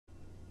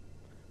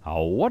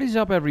What is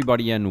up,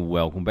 everybody, and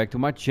welcome back to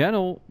my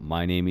channel.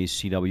 My name is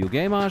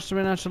ZWGamemaster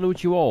and I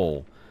salute you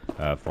all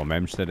from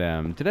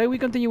Amsterdam. Today we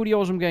continue with the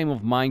awesome game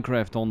of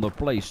Minecraft on the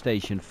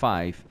PlayStation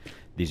 5.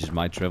 This is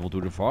my travel to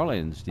the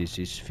farlands. This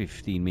is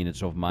 15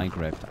 minutes of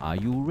Minecraft. Are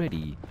you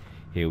ready?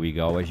 Here we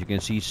go. As you can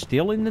see,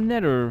 still in the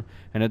nether,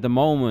 and at the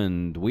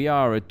moment we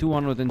are at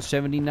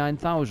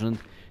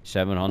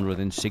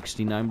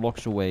 279,769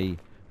 blocks away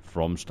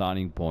from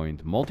starting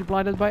point.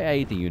 Multiply that by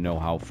 8 and you know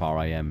how far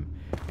I am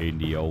in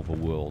the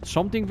overworld.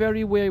 Something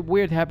very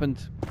weird happened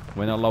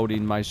when I loaded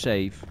in my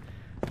save.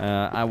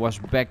 I was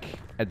back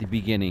at the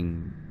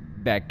beginning,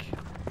 back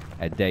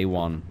at day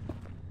 1.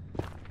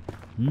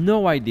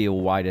 No idea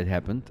why that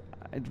happened.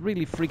 It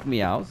really freaked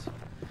me out.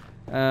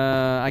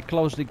 I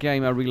closed the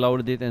game, I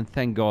reloaded it, and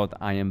thank God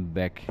I am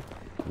back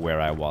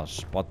where I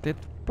was. But that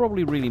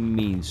probably really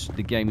means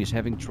the game is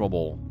having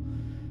trouble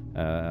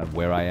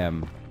where I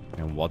am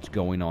and what's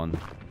going on.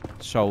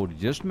 So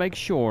just make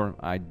sure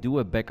I do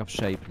a backup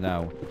save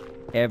now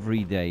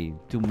every day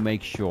to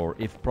make sure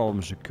if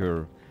problems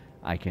occur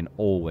I can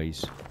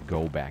always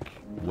go back.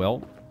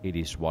 Well, it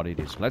is what it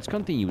is. Let's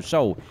continue.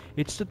 So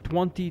it's the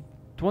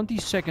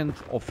 22nd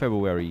of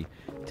February.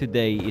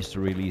 Today is the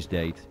release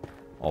date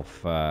of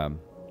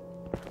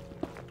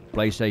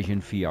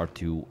PlayStation VR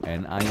 2,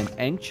 and I am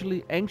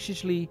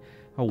anxiously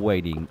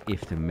awaiting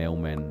if the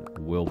mailman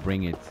will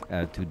bring it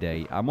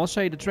today. I must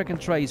say the track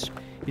and trace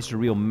is a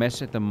real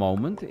mess at the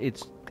moment.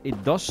 It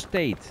does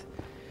state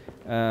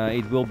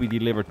it will be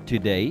delivered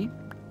today.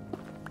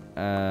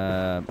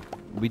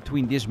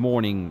 Between this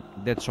morning,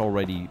 that's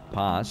already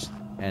passed,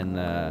 and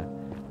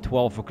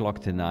 12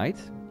 o'clock tonight.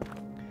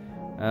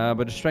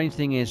 But the strange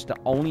thing is, the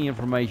only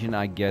information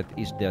I get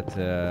is that,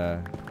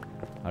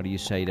 how do you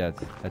say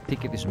that? A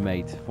ticket is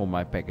made for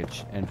my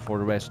package, and for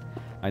the rest,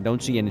 I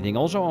don't see anything.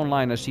 Also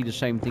online, I see the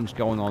same things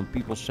going on.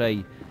 People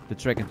say the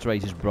track and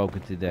trace is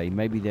broken today.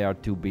 Maybe they are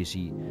too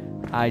busy.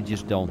 I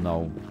just don't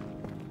know.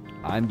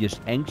 I'm just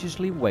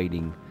anxiously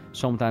waiting,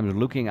 sometimes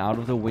looking out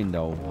of the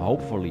window.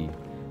 Hopefully,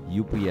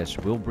 UPS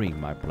will bring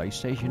my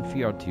PlayStation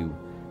VR 2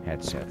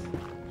 headset.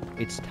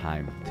 It's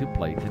time to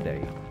play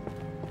today.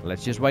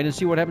 Let's just wait and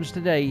see what happens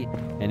today.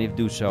 And if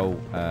do so,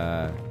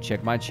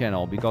 check my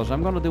channel, because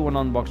I'm gonna do an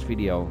unbox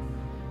video.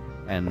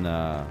 And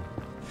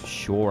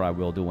sure, I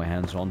will do a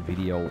hands-on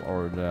video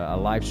or a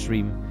live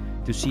stream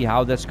to see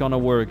how that's gonna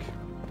work.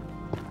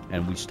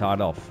 And we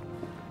start off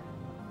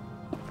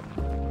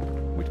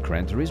with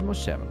Gran Turismo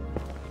 7.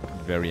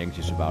 Very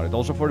anxious about it.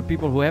 Also, for the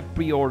people who have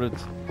pre-ordered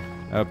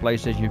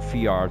PlayStation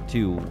VR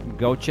 2,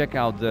 go check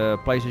out the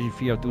PlayStation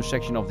VR 2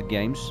 section of the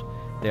games.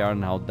 They are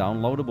now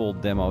downloadable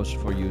demos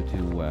for you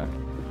to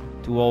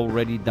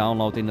already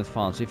download in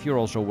advance if you're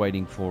also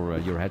waiting for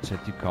your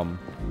headset to come,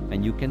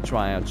 and you can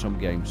try out some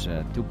games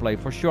to play.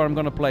 For sure, I'm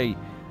gonna play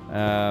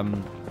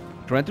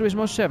Gran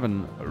Turismo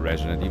 7,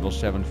 Resident Evil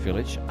 7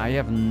 Village. I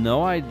have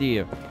no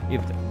idea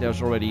if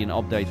there's already an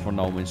update for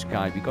No Man's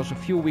Sky, because a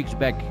few weeks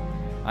back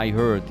I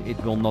heard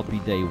it will not be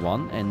day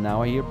 1, and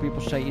now I hear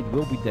people say it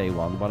will be day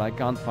 1, but I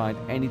can't find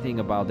anything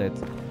about that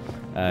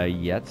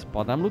yet.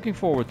 But I'm looking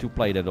forward to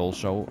play that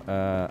also.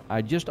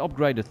 I just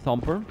upgraded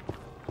Thumper.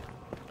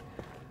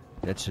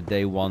 That's a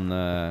day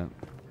 1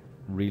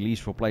 release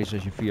for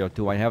PlayStation VR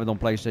 2. I have it on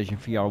PlayStation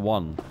VR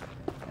 1,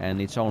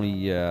 and it's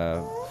only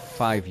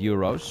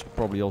 €5,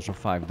 probably also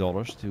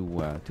 $5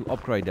 to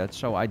upgrade that.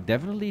 So I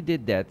definitely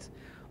did that.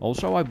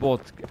 Also, I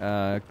bought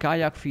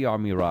Kayak VR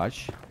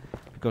Mirage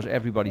because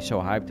everybody's so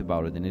hyped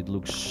about it, and it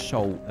looks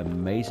so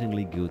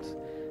amazingly good.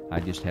 I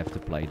just have to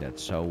play that.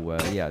 So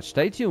yeah,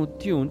 stay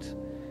tuned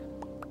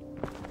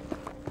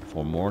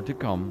for more to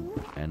come,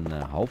 and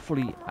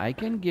hopefully I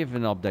can give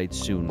an update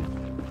soon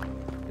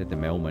that the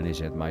mailman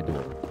is at my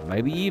door.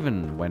 Maybe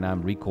even when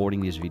I'm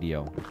recording this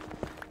video.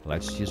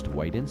 Let's just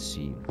wait and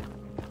see.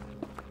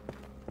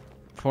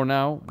 For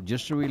now,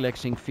 just a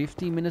relaxing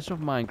 15 minutes of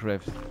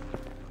Minecraft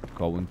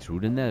going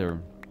through the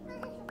nether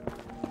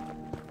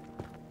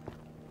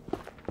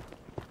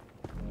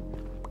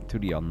to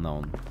the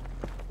unknown.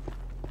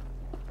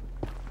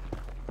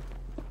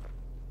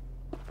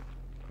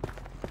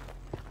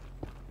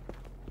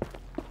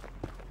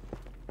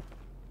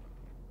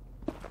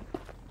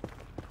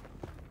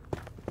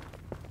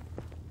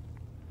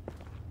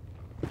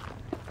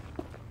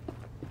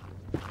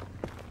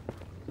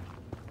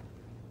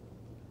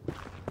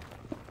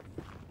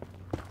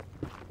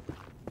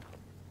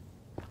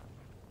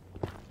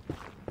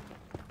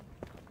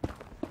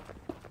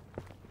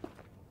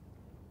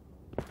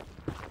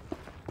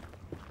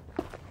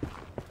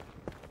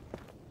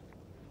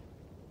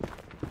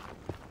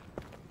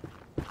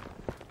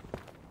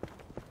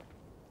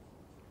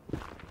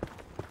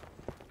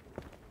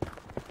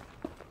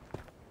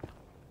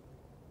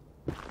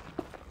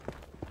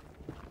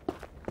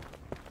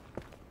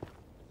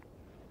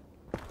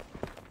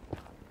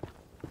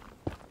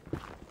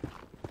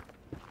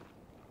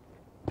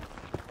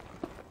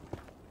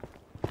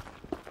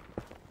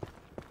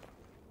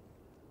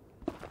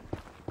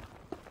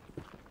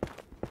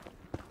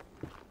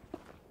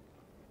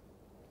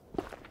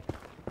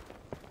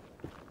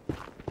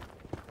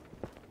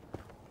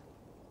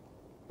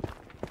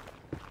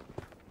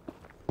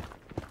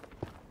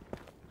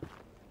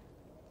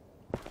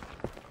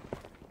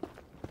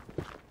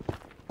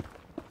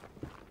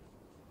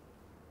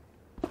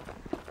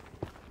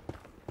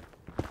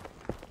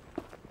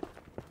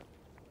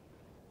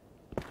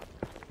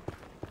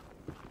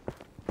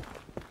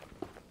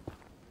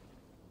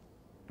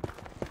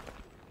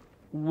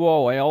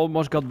 Whoa, I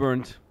almost got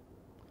burned.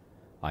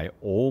 I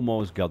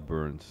almost got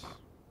burned.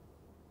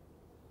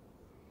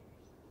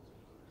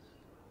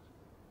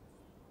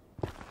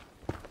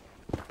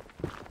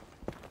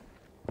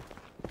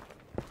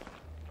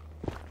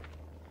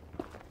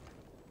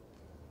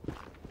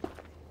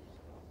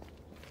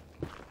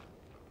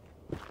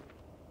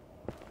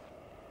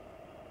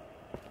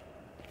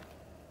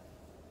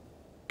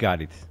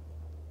 Got it.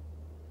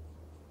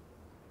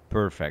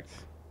 Perfect.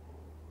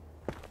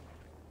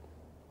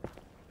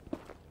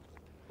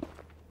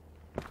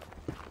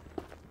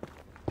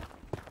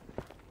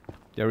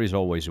 There is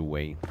always a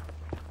way.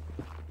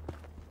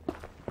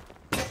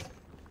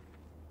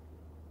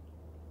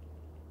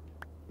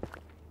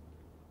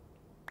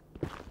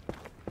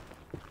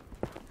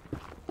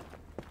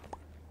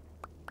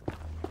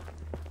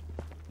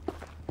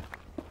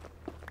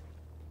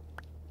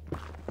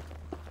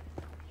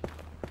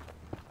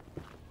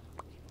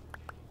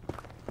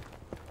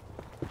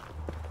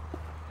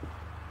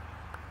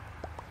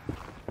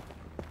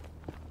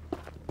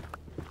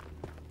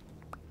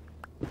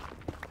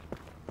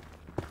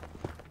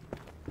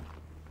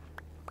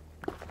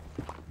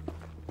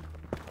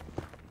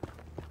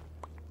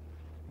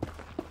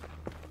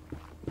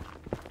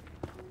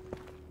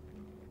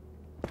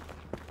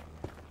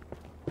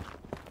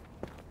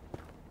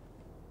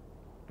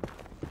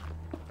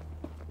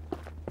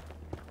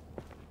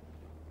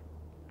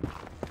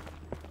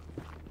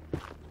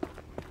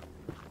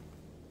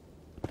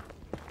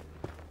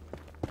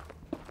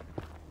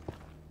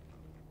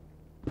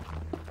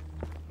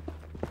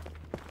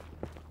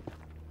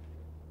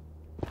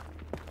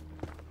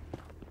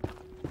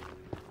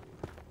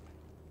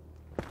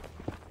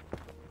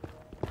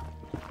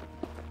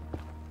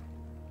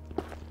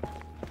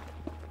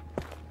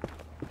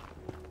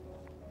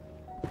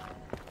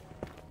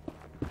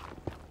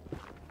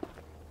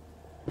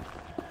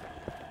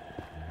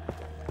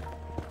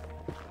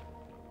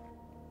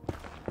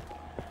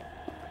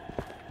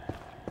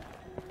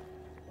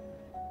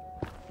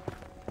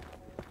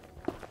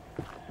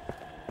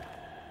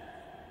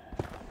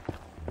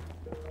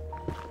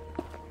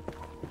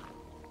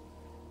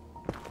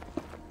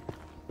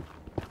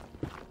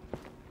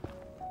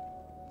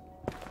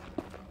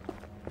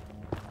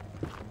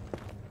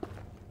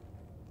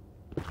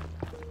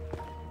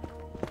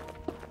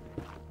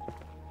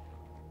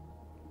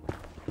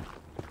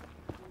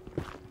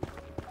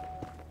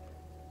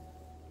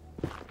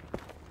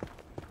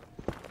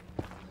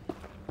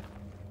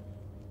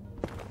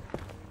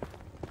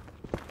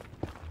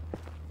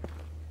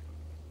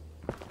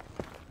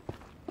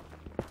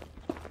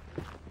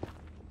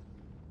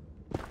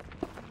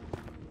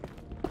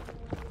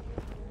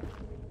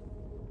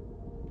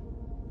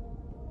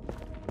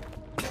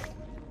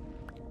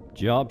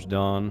 Job's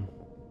done.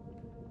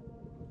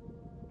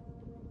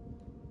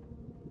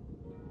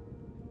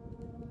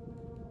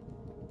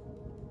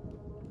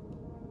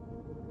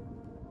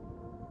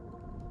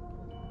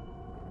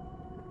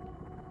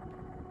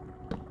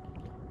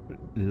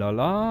 La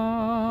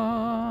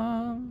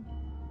la.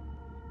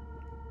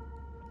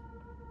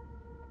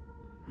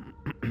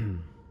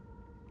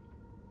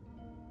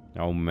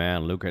 Oh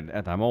man, look at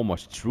that. I'm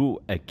almost through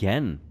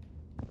again.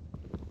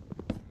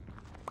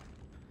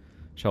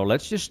 So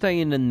let's just stay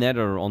in the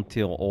nether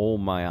until all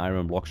my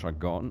iron blocks are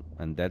gone.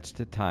 And that's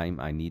the time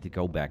I need to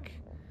go back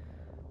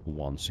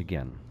once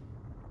again.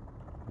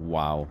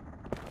 Wow.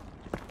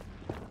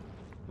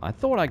 I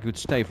thought I could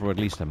stay for at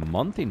least a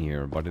month in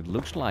here, but it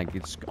looks like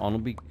it's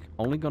only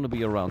gonna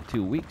be around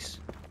 2 weeks.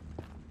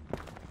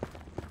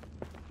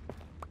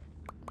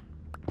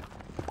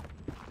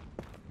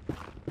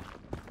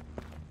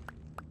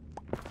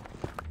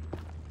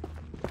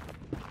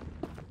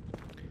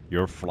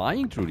 You're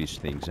flying through these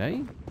things,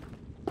 eh?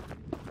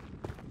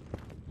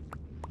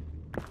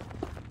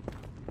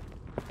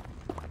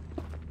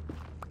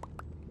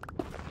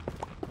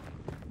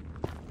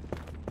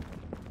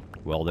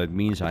 Well, that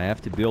means I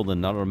have to build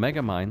another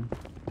mega mine.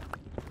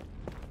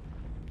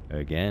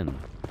 Again.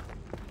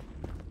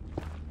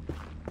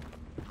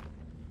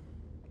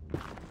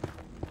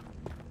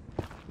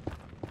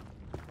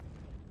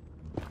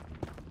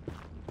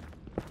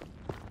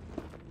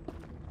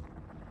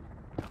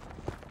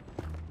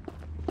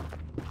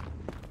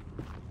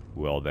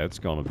 Well, that's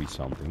gonna be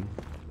something.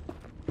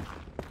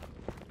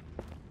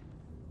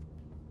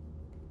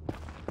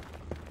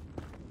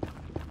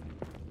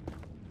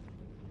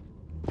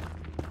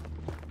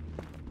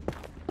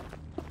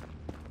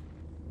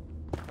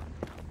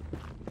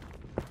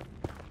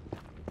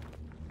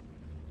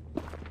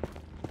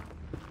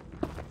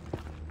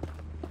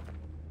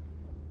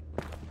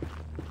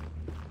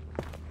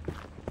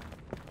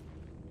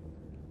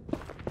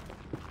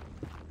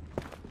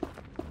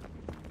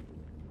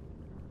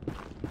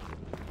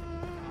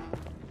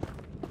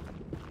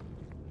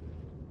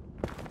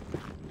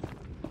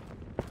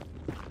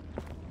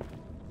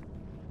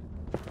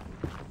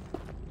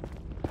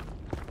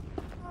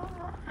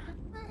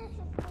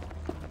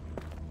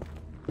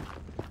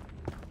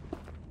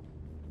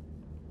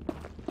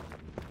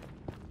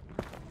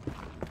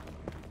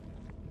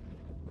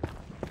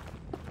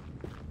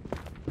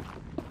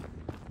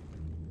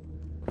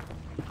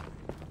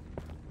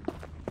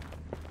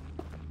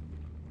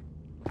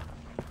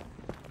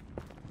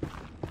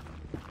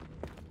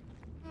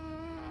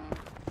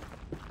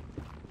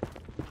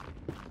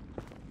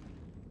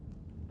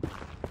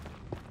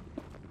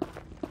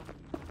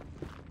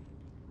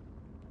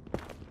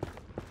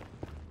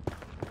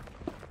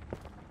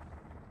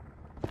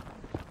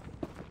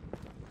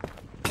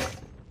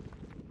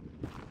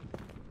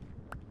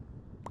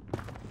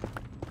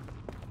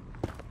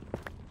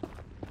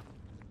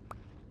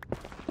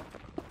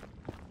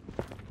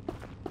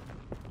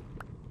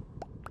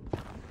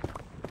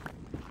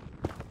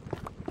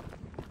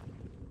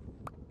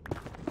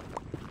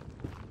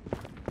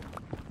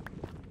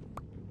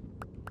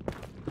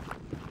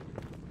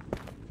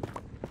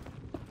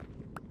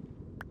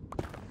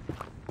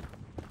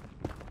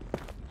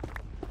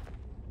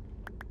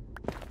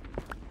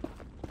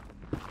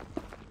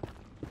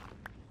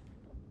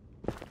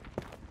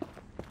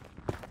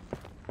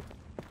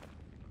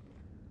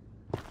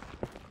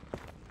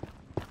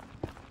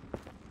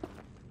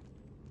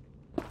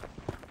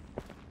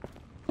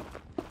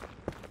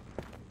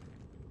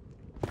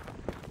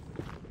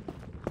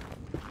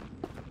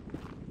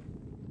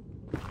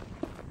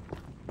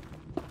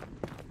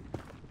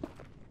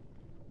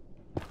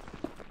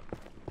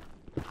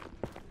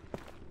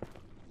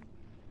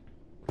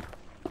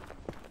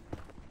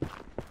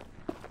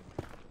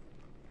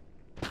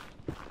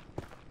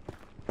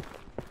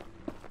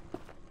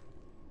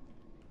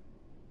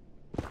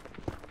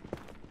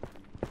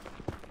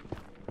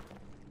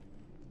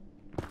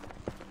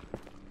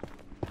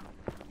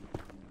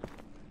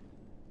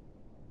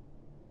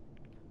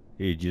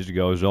 It just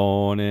goes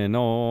on and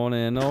on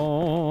and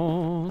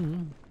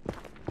on.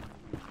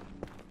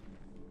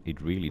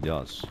 It really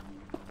does.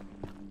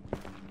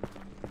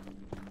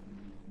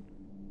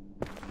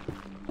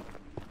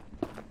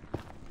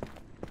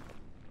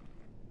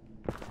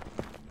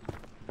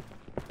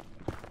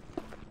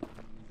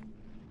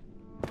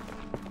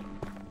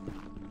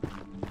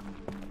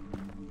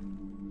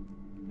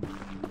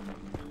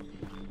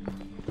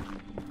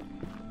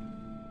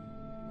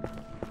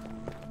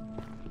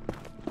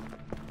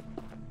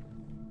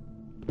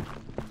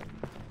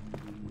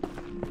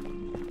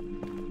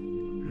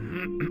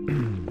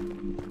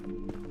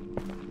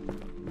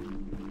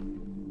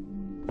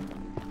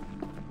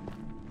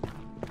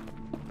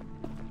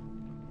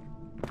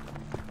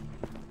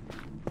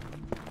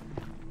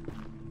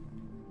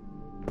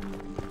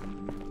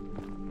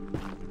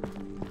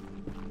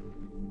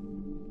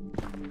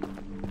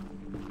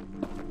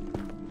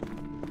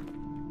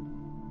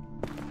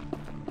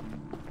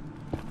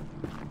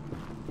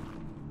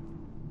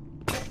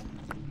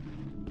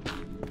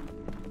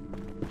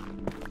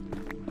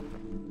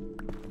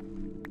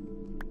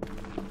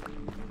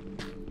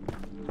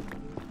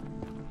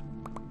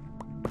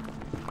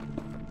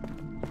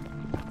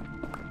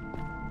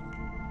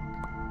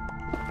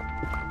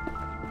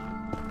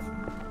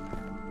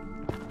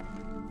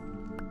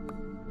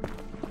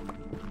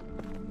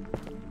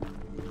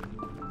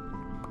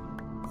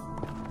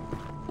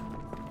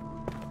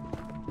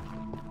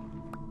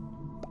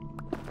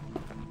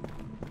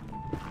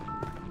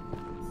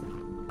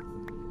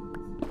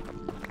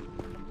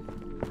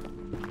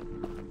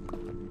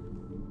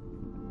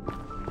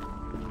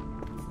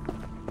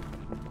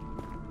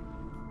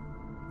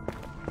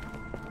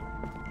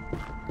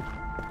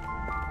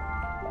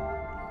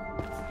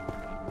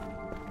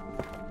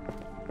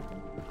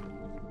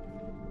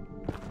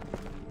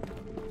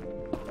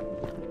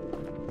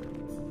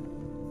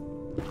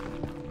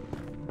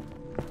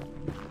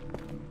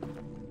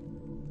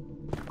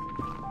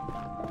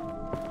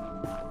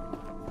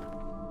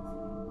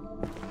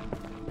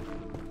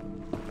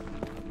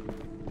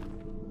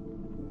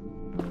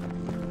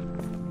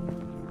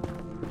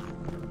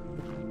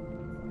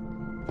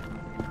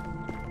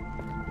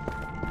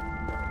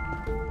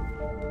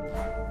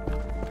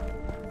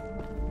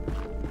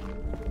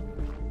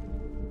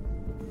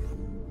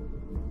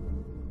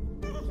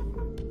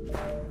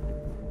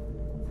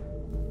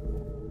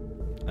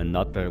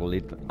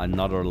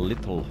 Another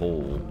little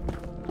hole.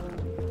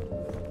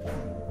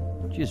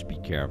 Just be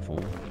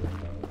careful.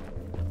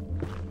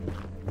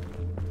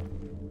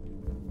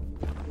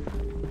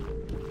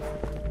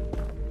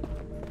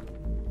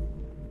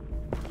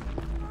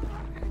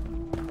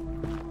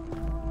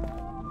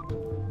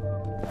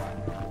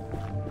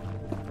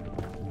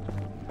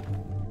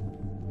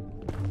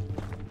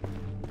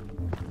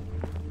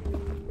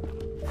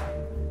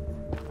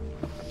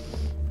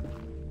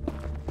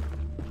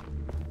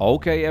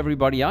 Okay,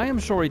 everybody, I am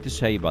sorry to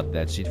say, but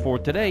that's it for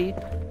today.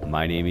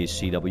 My name is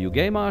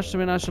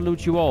ZWGamemaster, and I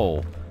salute you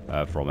all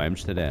from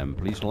Amsterdam.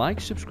 Please like,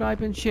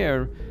 subscribe, and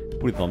share.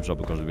 Put a thumbs up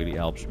because it really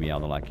helps me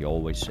out. And like you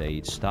always say,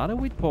 it started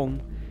with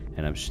Pong,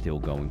 and I'm still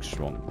going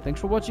strong.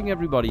 Thanks for watching,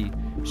 everybody.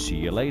 See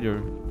you later.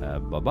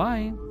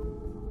 Bye-bye.